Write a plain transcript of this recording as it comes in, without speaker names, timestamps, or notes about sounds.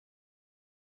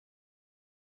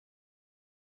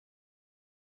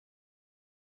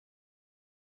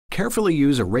Carefully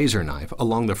use a razor knife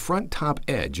along the front top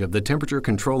edge of the temperature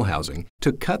control housing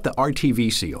to cut the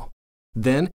RTV seal.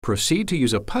 Then proceed to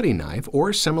use a putty knife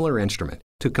or similar instrument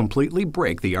to completely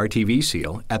break the RTV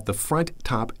seal at the front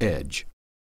top edge.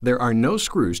 There are no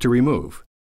screws to remove.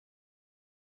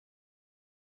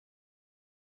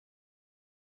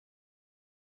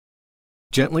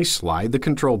 Gently slide the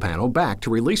control panel back to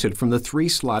release it from the 3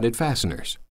 slotted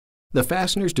fasteners. The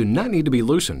fasteners do not need to be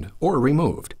loosened or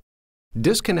removed.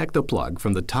 Disconnect the plug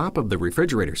from the top of the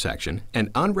refrigerator section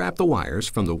and unwrap the wires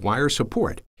from the wire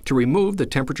support to remove the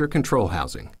temperature control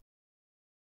housing.